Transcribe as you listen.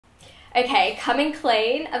Okay, coming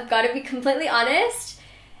clean, I've got to be completely honest.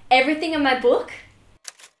 Everything in my book.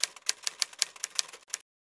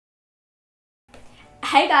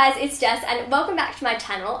 Hey guys, it's Jess and welcome back to my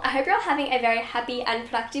channel. I hope you're all having a very happy and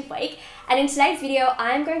productive week. And in today's video,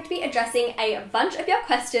 I'm going to be addressing a bunch of your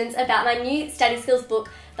questions about my new study skills book,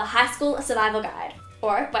 The High School Survival Guide.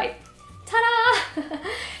 Or, wait, ta-da!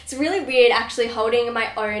 It's really weird actually holding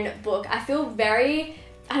my own book. I feel very,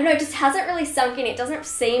 I don't know, it just hasn't really sunk in. It doesn't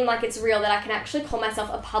seem like it's real that I can actually call myself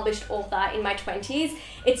a published author in my 20s.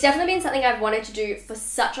 It's definitely been something I've wanted to do for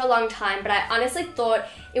such a long time, but I honestly thought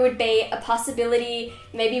it would be a possibility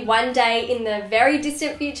maybe one day in the very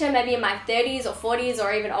distant future, maybe in my 30s or 40s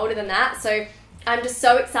or even older than that. So I'm just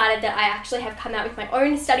so excited that I actually have come out with my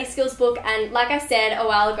own study skills book, and like I said a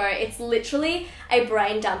while ago, it's literally a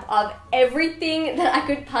brain dump of everything that I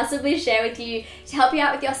could possibly share with you to help you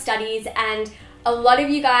out with your studies. And a lot of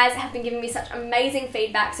you guys have been giving me such amazing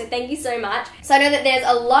feedback, so thank you so much. So I know that there's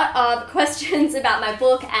a lot of questions about my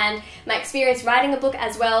book and my experience writing a book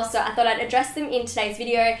as well, so I thought I'd address them in today's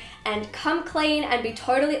video and come clean and be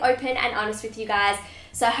totally open and honest with you guys.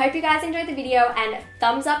 So I hope you guys enjoyed the video, and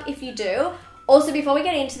thumbs up if you do. Also, before we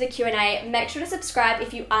get into the Q&A, make sure to subscribe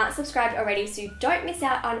if you aren't subscribed already so you don't miss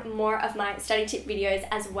out on more of my study tip videos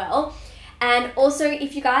as well. And also,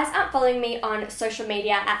 if you guys aren't following me on social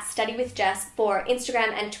media at studywithjess for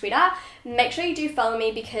Instagram and Twitter, make sure you do follow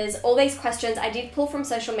me because all these questions I did pull from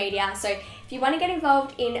social media. So if you want to get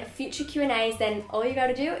involved in future Q&As, then all you got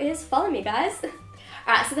to do is follow me, guys.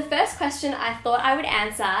 Alright, so the first question I thought I would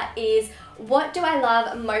answer is, what do I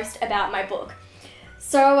love most about my book?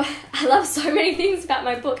 So I love so many things about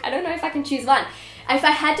my book. I don't know if I can choose one. If I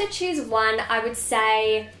had to choose one, I would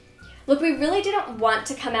say, look, we really didn't want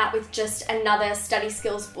to come out with just another study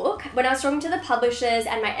skills book. When I was talking to the publishers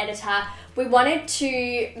and my editor, we wanted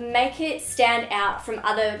to make it stand out from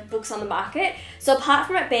other books on the market. So apart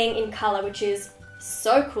from it being in colour, which is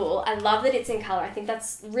so cool, I love that it's in colour, I think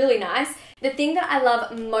that's really nice. The thing that I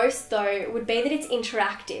love most though would be that it's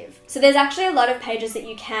interactive. So there's actually a lot of pages that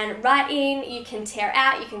you can write in, you can tear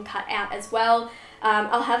out, you can cut out as well.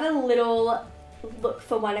 I'll have a little look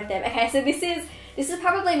for one of them. Okay, so this is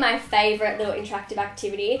probably my favourite little interactive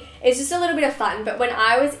activity. It's just a little bit of fun, but when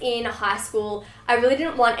I was in high school, I really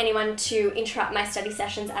didn't want anyone to interrupt my study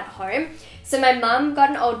sessions at home. So my mum got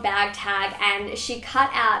an old bag tag and she cut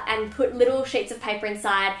out and put little sheets of paper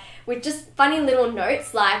inside with just funny little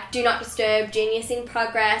notes like "Do not disturb," "Genius in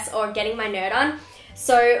progress," or "Getting my nerd on."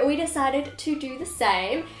 So we decided to do the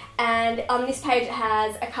same, and on this page it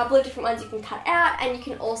has a couple of different ones you can cut out, and you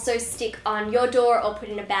can also stick on your door or put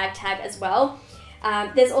in a bag tag as well.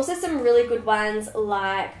 There's also some really good ones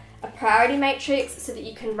like a priority matrix so that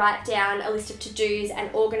you can write down a list of to-dos and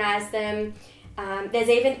organise them. There's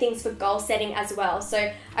even things for goal setting as well.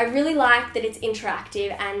 So I really like that it's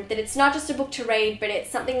interactive and that it's not just a book to read, but it's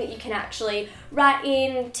something that you can actually write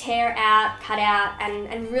in, tear out, cut out,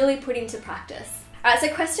 and really put into practice. Alright,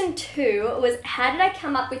 so question 2 was, how did I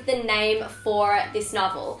come up with the name for this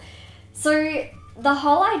novel? So the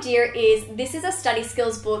whole idea is this is a study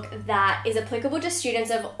skills book that is applicable to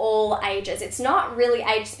students of all ages. It's not really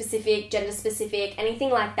age specific, gender specific,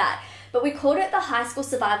 anything like that. But we called it the High School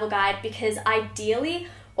Survival Guide because ideally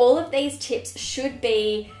all of these tips should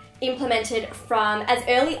be implemented from as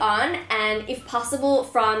early on and if possible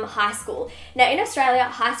from high school. Now in Australia,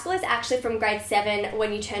 high school is actually from grade 7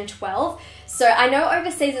 when you turn 12. So I know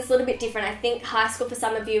overseas it's a little bit different. I think high school for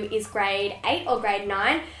some of you is grade 8 or grade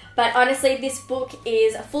 9. But honestly, this book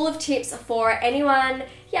is full of tips for anyone,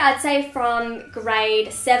 yeah, I'd say from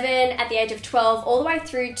grade 7 at the age of 12 all the way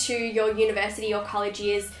through to your university or college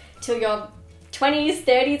years till your 20s,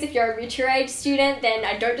 30s. If you're a mature age student, then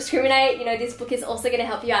I don't discriminate. You know, this book is also going to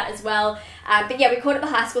help you out as well. But yeah, we called it the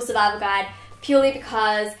High School Survival Guide purely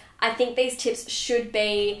because I think these tips should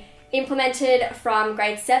be implemented from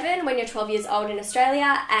grade 7 when you're 12 years old in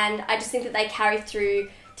Australia, and I just think that they carry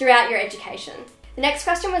throughout your education. The next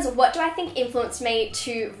question was, what do I think influenced me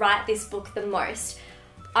to write this book the most?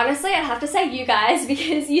 Honestly, I'd have to say you guys,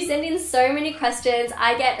 because you send in so many questions.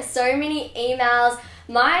 I get so many emails.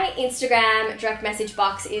 My Instagram direct message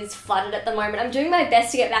box is flooded at the moment. I'm doing my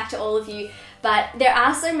best to get back to all of you, but there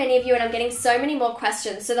are so many of you and I'm getting so many more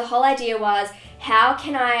questions. So the whole idea was, how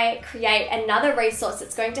can I create another resource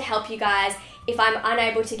that's going to help you guys if I'm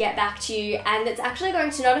unable to get back to you, and that's actually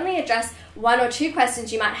going to not only address 1 or 2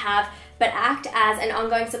 questions you might have, but act as an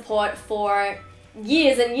ongoing support for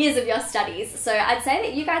years and years of your studies. So I'd say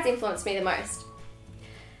that you guys influenced me the most.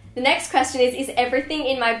 The next question is everything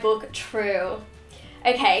in my book true?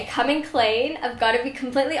 Okay, coming clean, I've got to be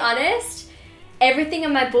completely honest. Everything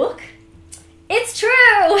in my book, it's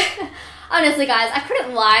true! Honestly guys, I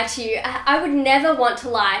couldn't lie to you. I would never want to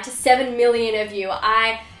lie to 7 million of you.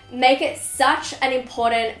 I make it such an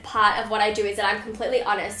important part of what I do is that I'm completely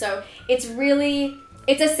honest. So it's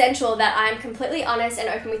essential that I'm completely honest and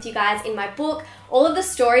open with you guys in my book. All of the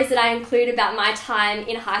stories that I include about my time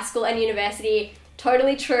in high school and university,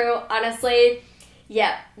 totally true, honestly.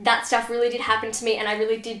 Yeah, that stuff really did happen to me, and I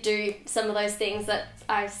really did do some of those things that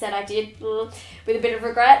I said I did with a bit of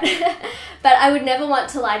regret. But I would never want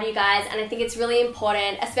to lie to you guys, and I think it's really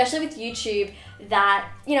important, especially with YouTube, that,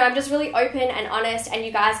 you know, I'm just really open and honest and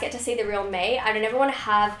you guys get to see the real me. I don't ever want to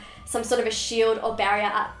have some sort of a shield or barrier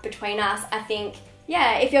up between us. I think,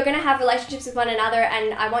 yeah, if you're going to have relationships with one another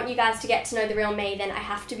and I want you guys to get to know the real me, then I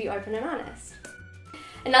have to be open and honest.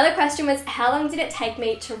 Another question was, how long did it take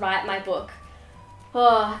me to write my book?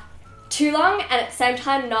 Oh, too long, and at the same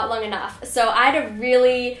time not long enough. So I had a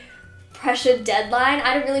really pressured deadline.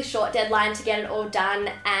 I had a really short deadline to get it all done,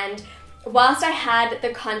 and whilst I had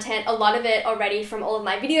the content, a lot of it already from all of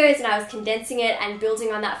my videos, and I was condensing it and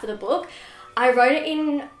building on that for the book, I wrote it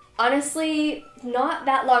in, honestly, not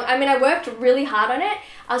that long. I mean, I worked really hard on it.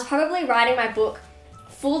 I was probably writing my book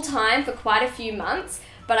full time for quite a few months,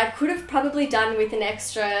 but I could have probably done with an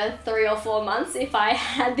extra 3 or 4 months if I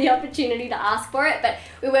had the opportunity to ask for it. But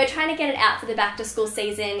we were trying to get it out for the back to school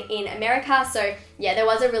season in America, so yeah, there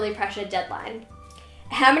was a really pressured deadline.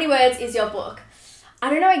 How many words is your book? I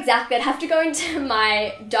don't know exactly. I'd have to go into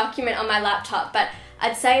my document on my laptop, but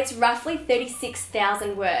I'd say it's roughly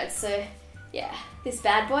 36,000 words. So yeah, this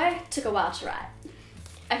bad boy took a while to write.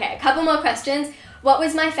 Okay, a couple more questions. What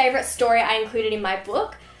was my favorite story I included in my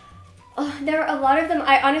book? Oh, there are a lot of them.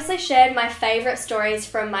 I honestly shared my favorite stories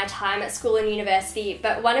from my time at school and university,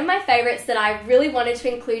 but one of my favorites that I really wanted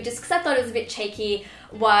to include, just because I thought it was a bit cheeky,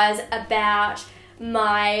 was about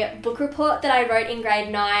my book report that I wrote in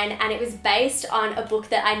grade 9, and it was based on a book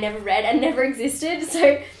that I never read and never existed.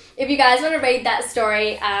 So if you guys want to read that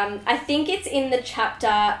story, I think it's in the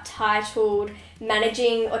chapter titled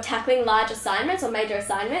Managing or Tackling Large Assignments or Major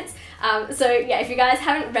Assignments. So yeah, if you guys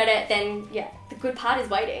haven't read it, then yeah, the good part is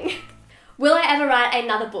waiting. Will I ever write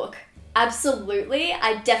another book? Absolutely.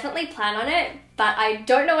 I definitely plan on it, but I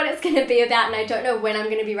don't know what it's going to be about, and I don't know when I'm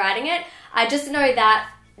going to be writing it. I just know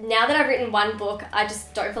that now that I've written one book, I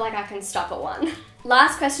just don't feel like I can stop at one.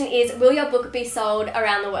 Last question is, will your book be sold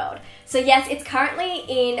around the world? So yes, it's currently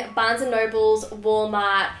in Barnes & Noble's,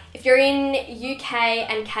 Walmart. If you're in UK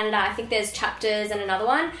and Canada, I think there's Chapters and another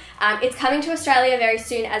one. It's coming to Australia very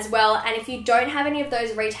soon as well, and if you don't have any of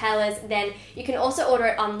those retailers, then you can also order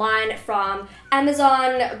it online from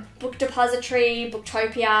Amazon, Book Depository,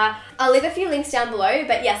 Booktopia. I'll leave a few links down below,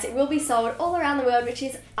 but yes, it will be sold all around the world, which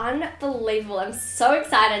is unbelievable. I'm so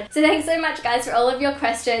excited. So thanks so much guys for all of your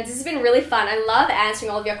questions. This has been really fun. I love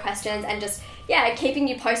answering all of your questions and just, yeah, keeping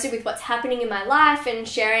you posted with what's happening in my life and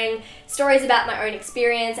sharing stories about my own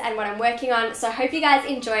experience and what I'm working on. So I hope you guys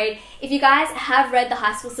enjoyed. If you guys have read the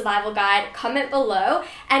High School Survival Guide, comment below.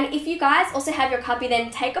 And if you guys also have your copy,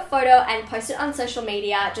 then take a photo and post it on social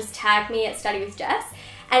media. Just tag me at studywithjess.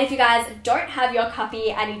 And if you guys don't have your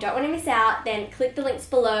copy and you don't want to miss out, then click the links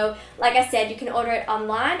below. Like I said, you can order it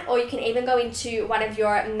online, or you can even go into one of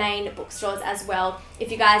your main bookstores as well if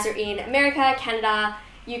you guys are in America, Canada,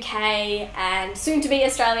 UK, and soon to be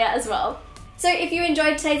Australia as well. So if you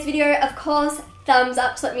enjoyed today's video, of course, thumbs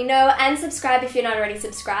up to let me know, and subscribe if you're not already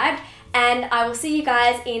subscribed. And I will see you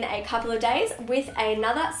guys in a couple of days with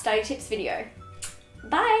another study tips video.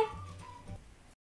 Bye!